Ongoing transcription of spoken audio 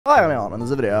Hi, I'm Aeon, on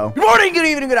this video. Good morning, good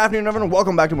evening, good afternoon, everyone.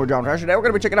 Welcome back to more John Trash. Today we're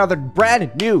going to be checking out the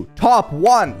brand new top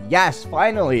 1. Yes,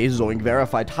 finally, zoink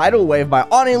verified Tidal Wave by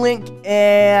OniLink,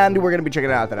 and we're going to be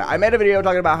checking it out today. I made a video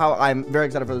talking about how I'm very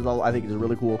excited for this level. I think it's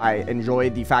really cool. I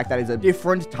enjoy the fact that it's a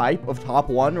different type of top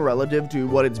 1 relative to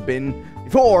what it's been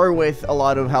before, with a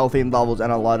lot of health-themed levels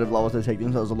and a lot of levels that take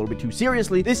themselves a little bit too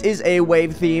seriously. This is a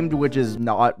wave-themed, which is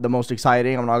not the most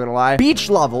exciting, I'm not gonna lie. Beach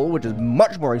level, which is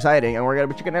much more exciting, and we're gonna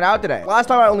be checking it out today. Last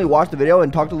time I only watched the video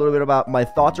and talked a little bit about my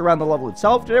thoughts around the level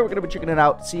itself. Today we're gonna be checking it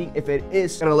out, seeing if it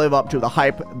is gonna live up to the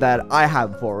hype that I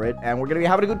have for it, and we're gonna be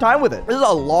having a good time with it. This is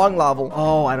a long level.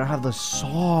 Oh, I don't have the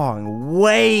song.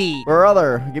 Wait.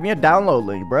 Brother, give me a download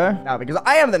link, bruh. Now, because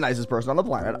I am the nicest person on the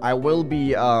planet, I will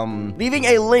be leaving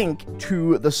a link to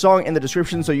the song in the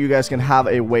description so you guys can have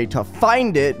a way to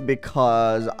find it,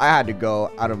 because I had to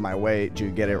go out of my way to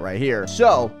get it right here.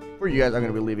 So for you guys, I'm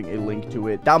going to be leaving a link to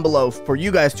it down below for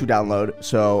you guys to download,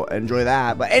 so enjoy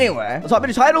that. But anyway, let's hop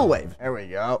into Tidal Wave. There we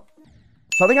go.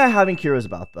 Something I have been curious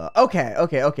about, though. Okay,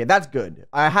 that's good.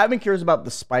 I have been curious about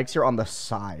the spikes here on the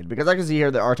side, because I can see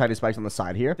here there are tiny spikes on the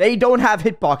side here. They don't have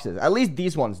hitboxes. At least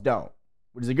these ones don't,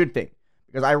 which is a good thing.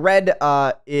 Because I read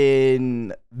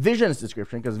in Vision's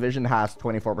description, because Vision has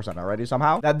 24% already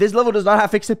somehow, that this level does not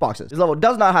have fixed hitboxes. This level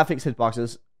does not have fixed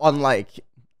hitboxes, unlike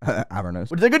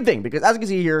Avernus. Which is a good thing, because as you can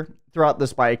see here, throughout the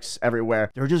spikes everywhere,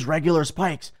 they're just regular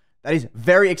spikes. That is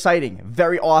very exciting,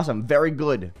 very awesome, very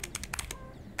good.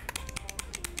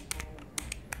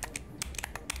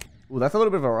 Ooh, that's a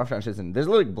little bit of a rough transition. There's a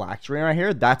little black screen right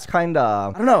here. That's kind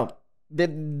of, I don't know.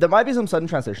 There might be some sudden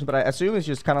transitions, but I assume it's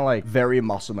just kind of like very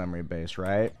muscle memory based,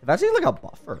 right? That seems like a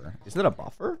buffer. Is it a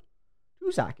buffer?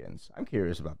 2 seconds. I'm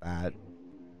curious about that.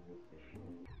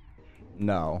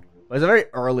 No. But it's a very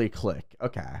early click.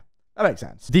 Okay. That makes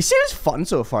sense. This seems fun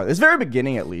so far. This very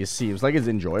beginning, at least, seems like it's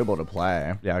enjoyable to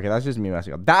play. Yeah, okay, that's just me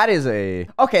messing up. That is a...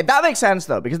 Okay, that makes sense,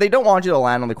 though, because they don't want you to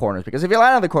land on the corners. Because if you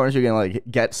land on the corners, you can, like,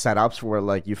 get setups where,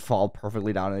 like, you fall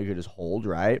perfectly down and you can just hold,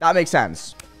 right? That makes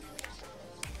sense.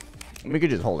 We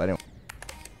could just hold anyway.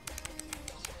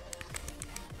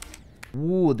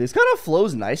 Ooh, this kind of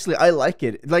flows nicely. I like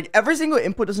it. Like, every single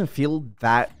input doesn't feel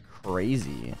that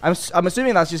crazy. I'm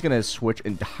assuming that's just gonna switch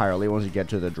entirely once you get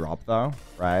to the drop, though,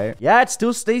 right? Yeah, it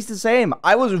still stays the same.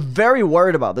 I was very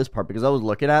worried about this part because I was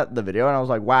looking at the video and I was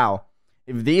like, wow,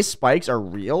 if these spikes are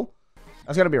real,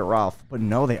 that's gonna be rough. But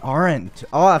no, they aren't.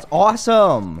 Oh, that's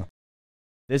awesome.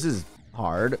 This is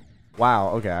hard.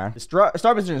 Wow, okay. The start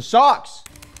position sucks.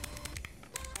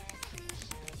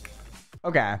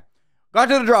 Okay, got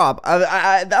to the drop.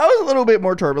 That was a little bit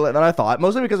more turbulent than I thought,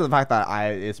 mostly because of the fact that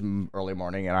it's early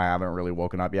morning and I haven't really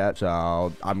woken up yet,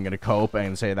 so I'm gonna cope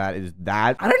and say that is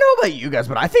that. I don't know about you guys,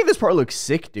 but I think this part looks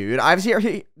sick, dude. I've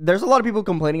seen there's a lot of people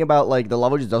complaining about, like, the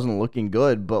level just doesn't looking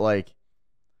good, but, like,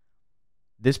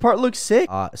 this part looks sick.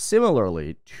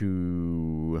 Similarly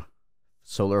to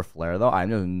Solar Flare, though, I'm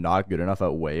just not good enough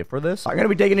at wave for this. I'm gonna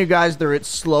be taking you guys through it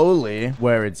slowly,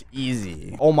 where it's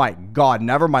easy. Oh my god,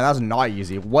 never mind, that's not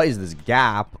easy. What is this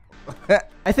gap?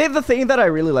 I think the thing that I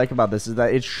really like about this is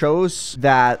that it shows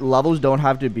that levels don't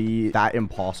have to be that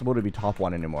impossible to be top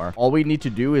 1 anymore. All we need to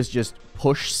do is just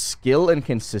push skill and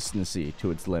consistency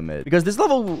to its limit. Because this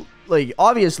level, like,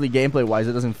 obviously gameplay wise,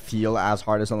 it doesn't feel as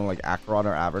hard as something like Acheron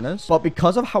or Avernus, but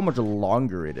because of how much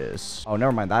longer it is. Oh,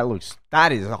 never mind.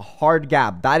 That is a hard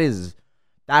gap. That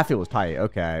feels tight.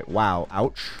 Okay. Wow.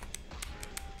 Ouch.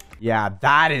 Yeah,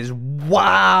 that is,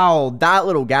 wow, that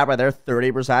little gap right there,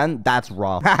 30%, that's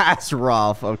rough. That's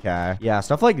rough. Okay. Yeah,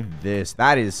 stuff like this,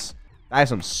 that is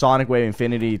some Sonic Wave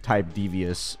Infinity type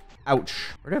devious. Ouch.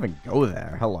 Where did I even go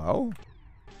there? Hello?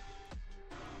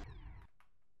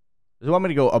 Does it want me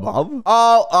to go above?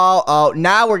 Oh,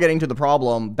 now we're getting to the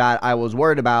problem that I was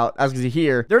worried about. As you can see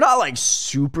here, they're not, like,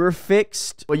 super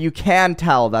fixed, but you can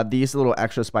tell that these little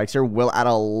extra spikes here will add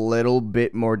a little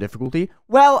bit more difficulty.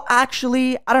 Well,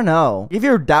 actually, I don't know. If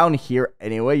you're down here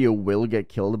anyway, you will get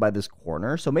killed by this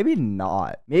corner, so maybe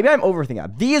not. Maybe I'm overthinking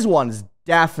it. These ones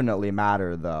definitely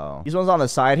matter, though. These ones on the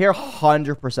side here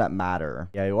 100% matter.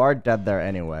 Yeah, you are dead there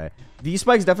anyway. These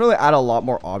spikes definitely add a lot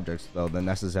more objects, though, than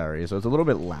necessary, so it's a little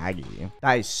bit laggy.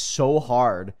 That is so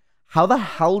hard. How the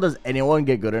hell does anyone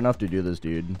get good enough to do this,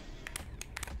 dude?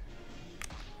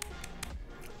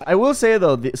 I will say,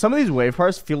 though, some of these wave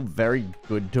parts feel very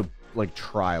good to, like,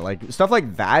 try. Like, stuff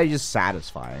like that is just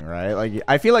satisfying, right? Like,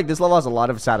 I feel like this level has a lot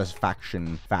of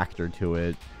satisfaction factor to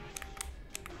it.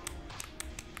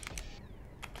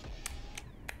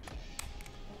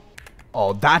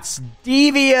 Oh, that's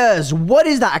devious. What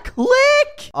is that?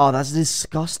 Click? Oh, that's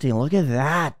disgusting. Look at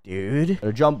that, dude.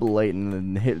 I jump late and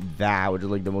then hit that, which is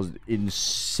like the most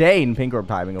insane pink orb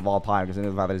timing of all time, because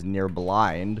the fact that it's near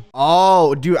blind.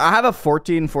 Oh, dude, I have a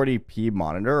 1440p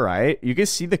monitor, right? You can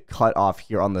see the cut off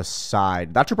here on the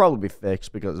side. That should probably be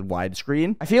fixed because it's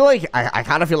widescreen. I feel like I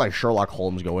kind of feel like Sherlock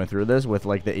Holmes going through this with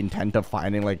like the intent of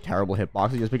finding like terrible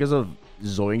hitboxes just because of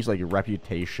Zoink's like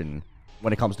reputation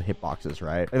when it comes to hitboxes,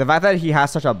 right? Like the fact that he has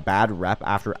such a bad rep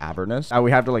after Avernus, and we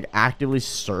have to like actively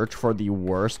search for the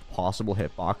worst possible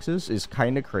hitboxes is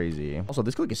kind of crazy. Also,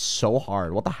 this click is so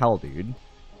hard. What the hell, dude?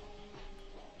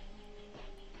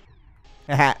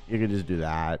 Haha, you can just do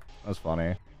that. That's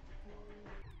funny.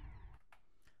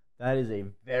 That is a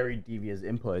very devious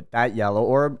input. That yellow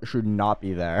orb should not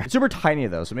be there. It's super tiny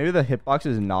though, so maybe the hitbox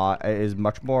is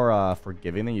much more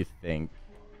forgiving than you think.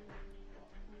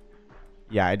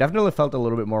 Yeah, I definitely felt a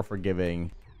little bit more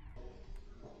forgiving.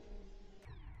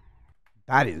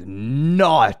 That is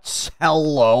nuts.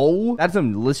 Hello? That's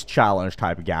some list challenge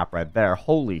type gap right there.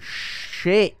 Holy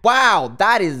shit. Wow,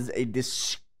 that is a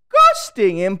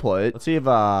disgusting input. Let's see if,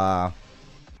 I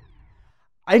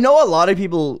know a lot of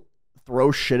people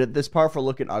throw shit at this part for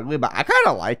looking ugly, but I kind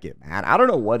of like it, man. I don't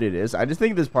know what it is. I just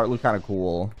think this part looks kind of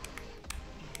cool.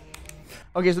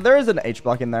 Okay, so there is an H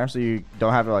block in there, so you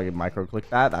don't have to like micro click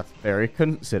that. That's very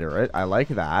considerate. I like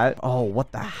that. Oh,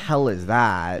 what the hell is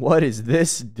that? What is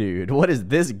this, dude? What is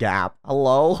this gap?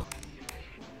 Hello?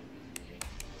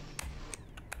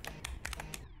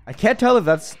 I can't tell if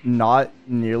that's not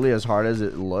nearly as hard as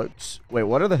it looks. Wait,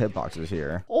 what are the hitboxes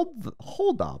here?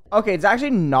 Hold up. Okay, it's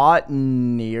actually not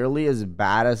nearly as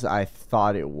bad as I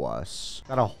thought it was. Is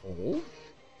that a hole?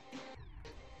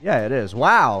 Yeah, it is.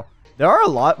 Wow. There are a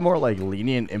lot more like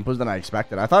lenient inputs than I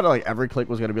expected. I thought like every click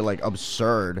was going to be like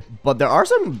absurd, but there are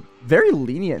some very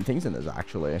lenient things in this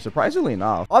actually, surprisingly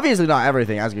enough. Obviously not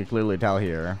everything, as you can clearly tell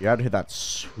here. You had to hit that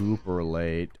super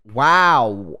late.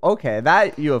 Wow. Okay,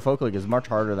 that UFO click is much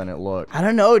harder than it looked. I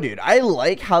don't know, dude. I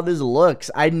like how this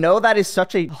looks. I know that is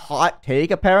such a hot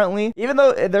take apparently, even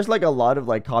though there's like a lot of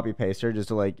like copy paste here just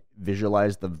to like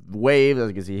visualize the waves. As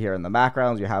you can see here in the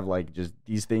backgrounds, you have like just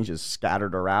these things just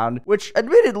scattered around, which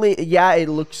admittedly, yeah,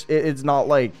 it's not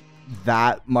like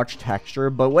that much texture,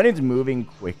 but when it's moving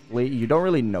quickly, you don't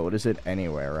really notice it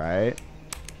anywhere, right?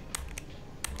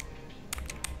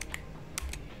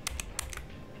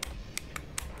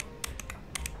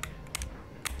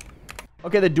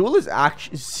 Okay, the duel is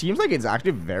actually seems like it's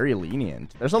actually very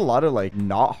lenient. There's a lot of like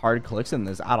not hard clicks in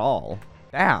this at all.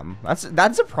 Damn,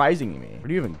 that's surprising me. Where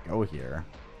do you even go here?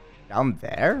 Down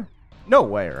there? No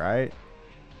way, right?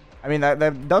 I mean,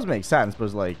 that does make sense, but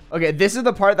it's like, okay, this is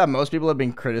the part that most people have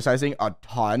been criticizing a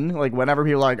ton. Like, whenever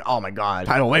people are like, oh my god,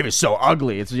 Tidal Wave is so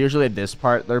ugly, it's usually this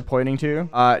part they're pointing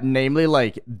to. Namely,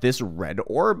 like, this red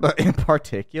orb in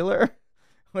particular.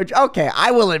 Which, okay,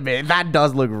 I will admit, that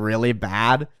does look really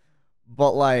bad.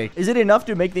 But, like, is it enough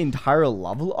to make the entire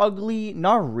level ugly?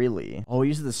 Not really. Oh,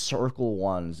 these are the circle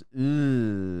ones.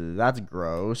 Ew, that's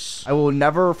gross. I will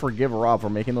never forgive Rob for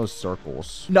making those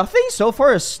circles. Nothing so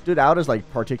far has stood out as, like,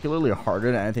 particularly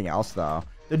harder than anything else, though.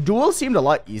 The duel seemed a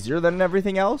lot easier than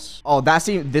everything else. Oh, this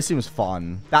seems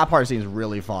fun. That part seems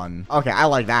really fun. Okay, I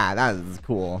like that. That is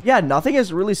cool. Yeah, nothing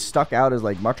has really stuck out as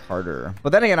like much harder.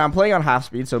 But then again, I'm playing on half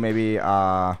speed, so maybe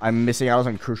I'm missing out on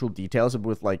some crucial details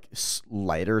with like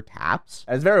lighter taps.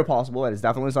 It's very possible, and it's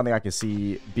definitely something I can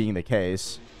see being the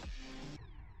case.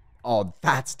 Oh,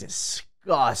 that's disgusting.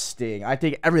 I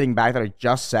take everything back that I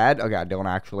just said. Okay, I don't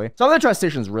actually. Some of the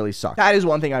transitions really suck. That is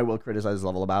one thing I will criticize this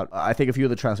level about. I think a few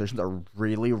of the transitions are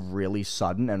really, really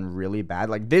sudden and really bad.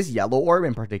 Like this yellow orb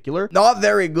in particular, not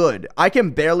very good. I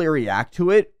can barely react to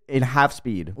it in half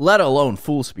speed, let alone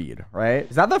full speed, right?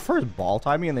 Is that the first ball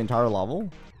timing in the entire level?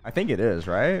 I think it is,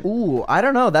 right? Ooh, I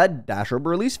don't know. That dash orb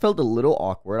release felt a little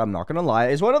awkward. I'm not gonna lie.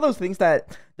 It's one of those things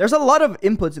that there's a lot of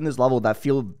inputs in this level that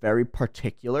feel very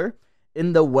particular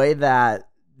in the way that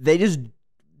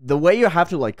the way you have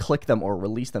to like click them or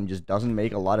release them just doesn't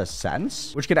make a lot of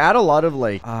sense, which could add a lot of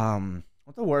like,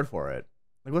 what's the word for it?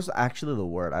 Like, what's actually the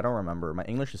word? I don't remember. My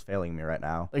English is failing me right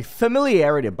now. Like,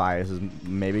 familiarity bias is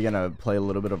maybe gonna play a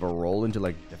little bit of a role into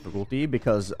like difficulty,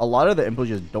 because a lot of the inputs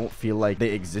just don't feel like they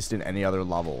exist in any other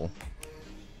level.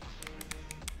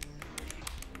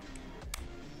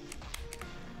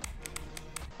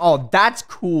 Oh, that's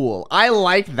cool. I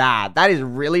like that. That is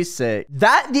really sick.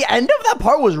 The end of that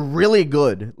part was really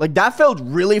good. Like, that felt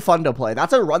really fun to play.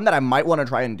 That's a run that I might want to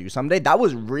try and do someday. That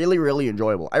was really, really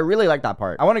enjoyable. I really like that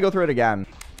part. I want to go through it again.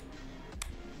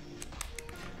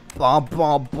 Bah,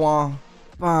 bah, bah,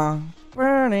 bah.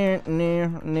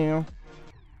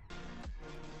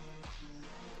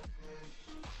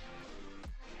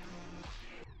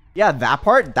 Yeah, that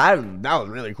part, that was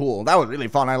really cool. That was really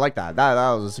fun. I like that. That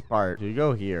was a sick part. You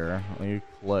go here, you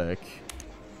click.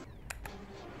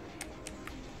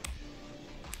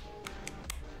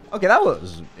 Okay, that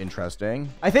was interesting.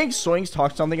 I think Zoinks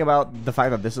talked something about the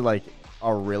fact that this is like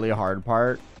a really hard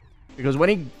part. Because when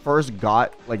he first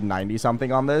got like 90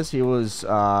 something on this, he was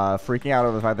freaking out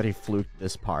over the fact that he fluked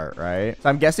this part, right? So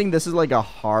I'm guessing this is like a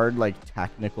hard, like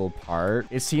technical part.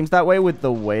 It seems that way with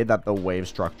the way that the wave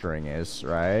structuring is,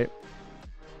 right?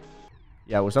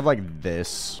 Yeah, with stuff like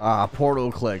this.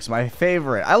 Portal clicks, my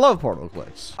favorite. I love portal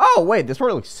clicks. Oh, wait, this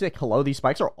part looks sick. Hello, these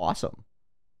spikes are awesome.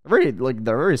 They're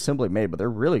very simply made, but they're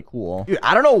really cool. Dude,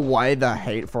 I don't know why the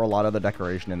hate for a lot of the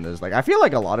decoration in this. Like, I feel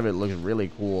like a lot of it looks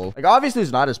really cool. Like, obviously,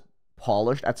 it's not as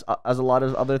polished as a lot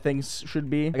of other things should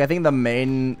be. Like, I think the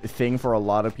main thing for a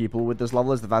lot of people with this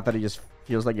level is the fact that it just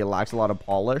feels like it lacks a lot of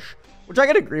polish, which I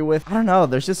can agree with. I don't know.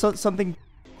 There's just something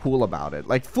cool about it.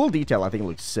 Like, full detail, I think it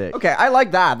looks sick. Okay, I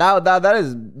like that. That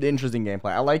is interesting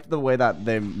gameplay. I like the way that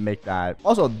they make that.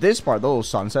 Also, this part, the little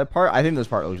sunset part, I think this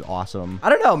part looks awesome. I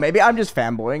don't know, maybe I'm just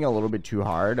fanboying a little bit too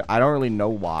hard. I don't really know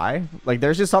why. Like,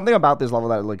 there's just something about this level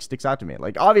that like sticks out to me.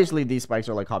 Like, obviously these spikes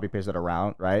are like copy pasted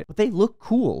around, right? But they look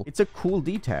cool. It's a cool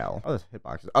detail. Oh, those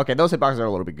hitboxes. Okay, those hitboxes are a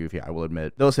little bit goofy, I will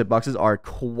admit. Those hitboxes are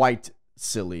quite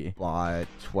silly, but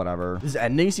whatever. This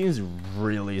ending seems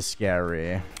really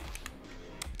scary.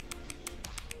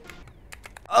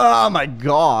 Oh my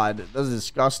god, that's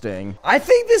disgusting. I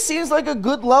think this seems like a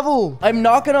good level. I'm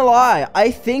not gonna lie. I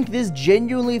think this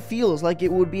genuinely feels like it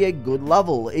would be a good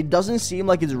level. It doesn't seem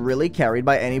like it's really carried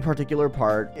by any particular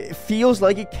part. It feels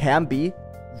like it can be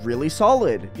really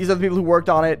solid. These are the people who worked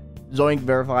on it. Zoink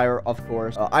verifier, of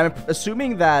course. I'm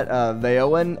assuming that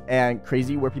Theoan and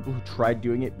Crazy were people who tried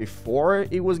doing it before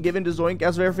it was given to Zoink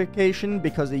as verification,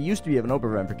 because it used to be an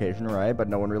open verification, right? But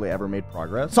no one really ever made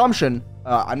progress. Assumption.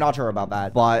 I'm not sure about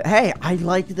that. But hey, I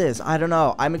like this. I don't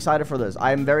know. I'm excited for this.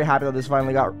 I'm very happy that this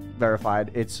finally got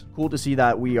verified. It's cool to see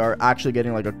that we are actually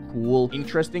getting like a cool,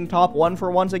 interesting top one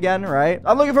for once again, right?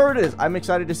 I'm looking forward to this. I'm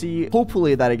excited to see,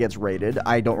 hopefully, that it gets rated.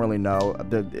 I don't really know.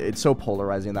 It's so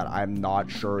polarizing that I'm not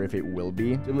sure if it will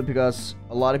be, simply because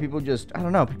a lot of people just, I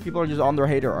don't know, people are just on their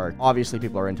hater arc. Obviously,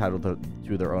 people are entitled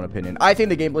to their own opinion. I think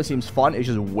the gameplay seems fun. It's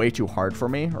just way too hard for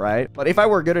me, right? But if I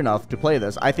were good enough to play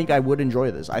this, I think I would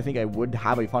enjoy this. I think I would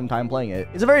have a fun time playing it.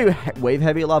 It's a very wave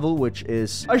heavy level, which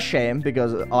is a shame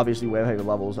because obviously wave heavy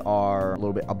levels are a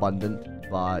little bit abundant,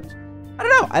 but I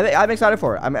don't know. I'm excited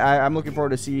for it. I'm looking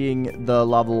forward to seeing the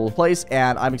level place,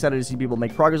 and I'm excited to see people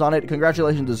make progress on it.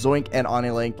 Congratulations to Zoink and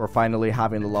OniLink for finally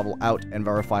having the level out and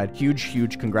verified.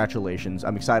 Huge congratulations.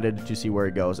 I'm excited to see where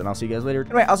it goes, and I'll see you guys later.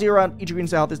 Anyway, I'll see you around. Eat your green,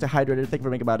 stay healthy, stay hydrated. Thank you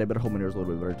for making about it, but I hope my nerves a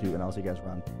little bit better too, and I'll see you guys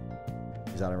around.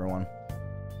 Peace out, everyone.